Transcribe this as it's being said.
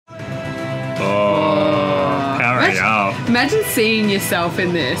Oh, powering up. Imagine seeing yourself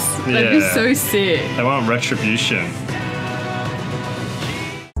in this. That'd be so sick. They want retribution.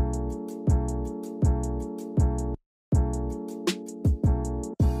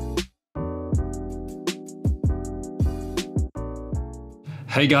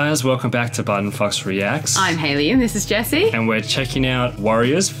 Hey guys, welcome back to Button Fox Reacts. I'm Hayley and this is Jessie. And we're checking out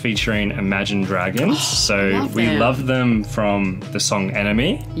Warriors featuring Imagine Dragons. So we love them from the song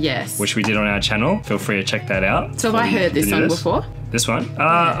Enemy. Yes. Which we did on our channel. Feel free to check that out. So have I heard this song before? This one?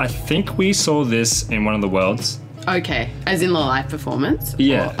 I think we saw this in one of the Worlds. Okay, as in the live performance?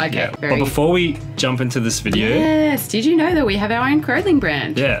 Yeah. Okay. Yeah. But before we jump into this video... Yes, did you know that we have our own clothing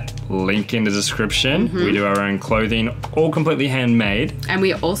brand? Yeah, link in the description. We do our own clothing, all completely handmade. And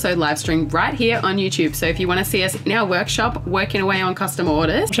we also live stream right here on YouTube. So if you want to see us in our workshop working away on custom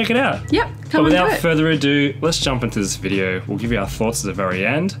orders... Check it out. Yep, But come without further ado, let's jump into this video. We'll give you our thoughts at the very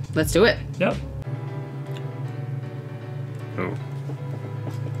end. Let's do it. Yep. Oh.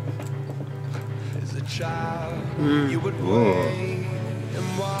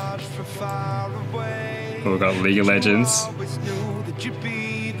 Oh, we've got League of Legends. Oh,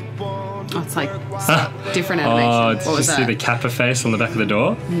 it's like different animation. Oh, did you see the Kappa face on the back of the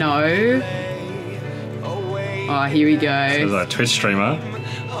door? No. Oh, here we go. There's a Twitch streamer.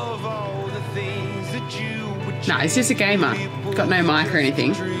 No, it's just a gamer. Got no mic or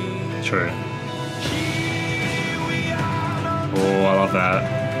anything. True. Oh, I love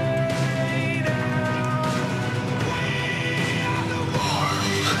that.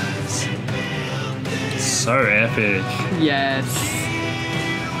 So epic. Yes.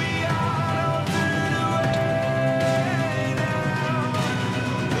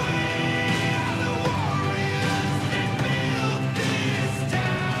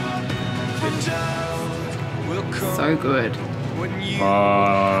 So good.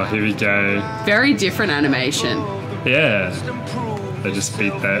 Oh, here we go. Very different animation. Yeah. They just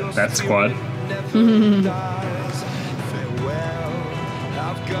beat that squad.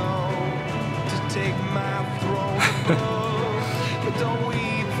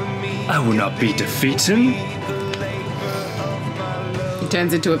 I will not be defeated. He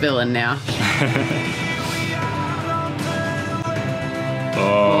turns into a villain now.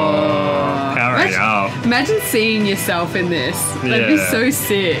 Oh, powering up. Imagine seeing yourself in this. That'd be so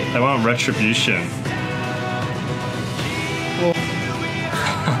sick. They want retribution.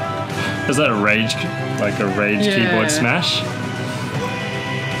 Is that a rage keyboard smash?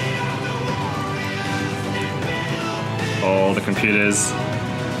 Oh, the computers.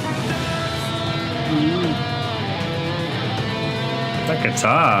 That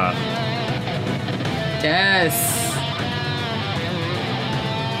guitar. Yes.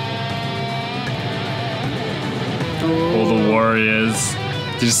 All the warriors.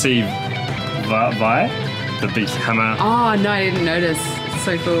 Did you see Vi? The big hammer. Oh, no, I didn't notice. It's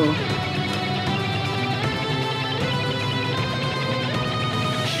so cool.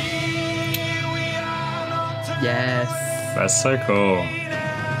 Yes. That's so cool.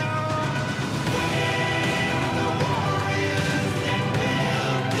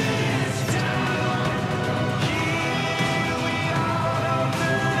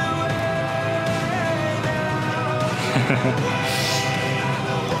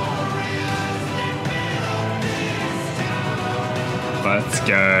 Let's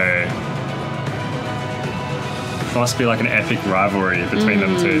go. Must be like an epic rivalry between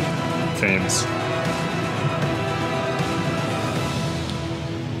them two teams.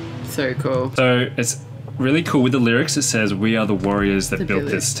 So cool. So it's really cool with the lyrics. It says, "We are the warriors that built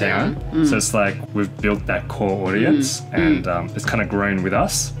this town." So it's like we've built that core audience, and it's kind of grown with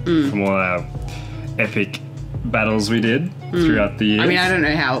us from all our epic battles we did throughout the years. I mean, I don't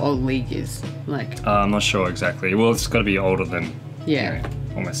know how old League is. Like, I'm not sure exactly. Well, it's got to be older than yeah,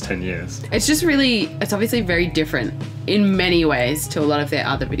 almost 10 years. It's just really, it's obviously very different in many ways to a lot of their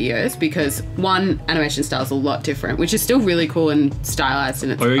other videos because one, animation style is a lot different, which is still really cool and stylized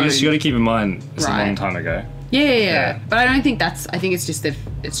in its own. You got to keep in mind, it's a long time ago. Yeah. But I don't think that's, I think it's just that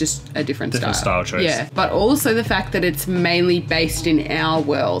it's just a different style choice. Yeah. But also the fact that it's mainly based in our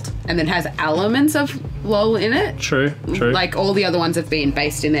world and then has elements of LOL in it. True. Like all the other ones have been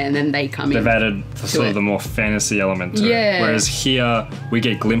based in there and then they come in. They've added sort of the more fantasy element to it. Whereas here, we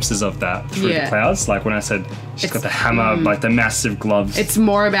get glimpses of that through the clouds. Like when I said she's got the hammer, like the massive gloves. It's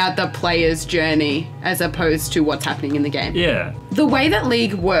more about the player's journey as opposed to what's happening in the game. Yeah. The way that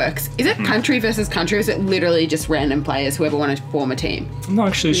League works, is it country versus country or is it literally just random players, whoever want to form a team? I'm not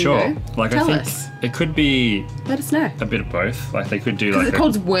actually sure. Like Tell I think us. it could be Let us know. a bit of both. Like they could do Because like it's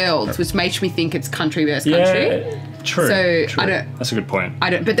called Worlds, which makes me think it's country versus country. True. So true. I don't. That's a good point.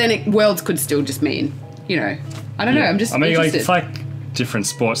 But then Worlds could still just mean, you know, I don't know. I'm just. I mean, like interested. it's like different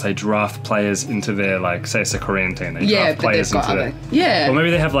sports. They draft players into their, like, say it's a Korean team. They draft but players they've got into other. their. Yeah. Or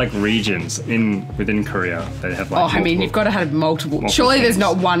maybe they have like regions within Korea. They have like. Oh, I mean, you've got to have multiple. Surely there's teams.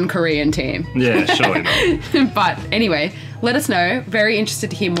 not one Korean team. Yeah, surely not. But anyway, let us know. Very interested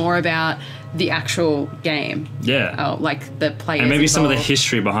to hear more about the actual game. Yeah. Oh, like the players. And maybe some of the involved.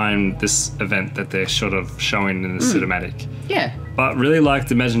 history behind this event that they're sort of showing in the cinematic. Yeah. But really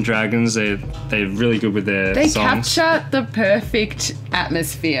liked Imagine Dragons. They're really good with their They songs. capture the perfect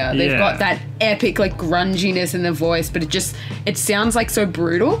atmosphere. They've Yeah. got that epic like grunginess in the voice, but it sounds like so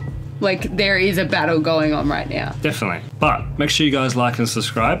brutal. Like there is a battle going on right now. Definitely. But make sure you guys like and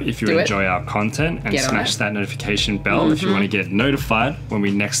subscribe if you Do it. enjoy our content, and Get on smash it. that notification bell if you want to get notified when we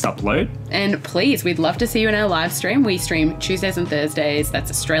next upload. And please, we'd love to see you in our live stream. We stream Tuesdays and Thursdays.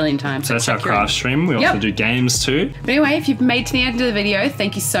 That's Australian time. So that's our check your own. craft stream. We also Yep. do games too. But anyway, if you've made to the end of the video,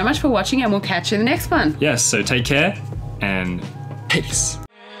 thank you so much for watching, and we'll catch you in the next one. Yes, so take care and peace.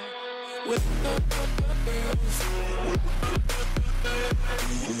 with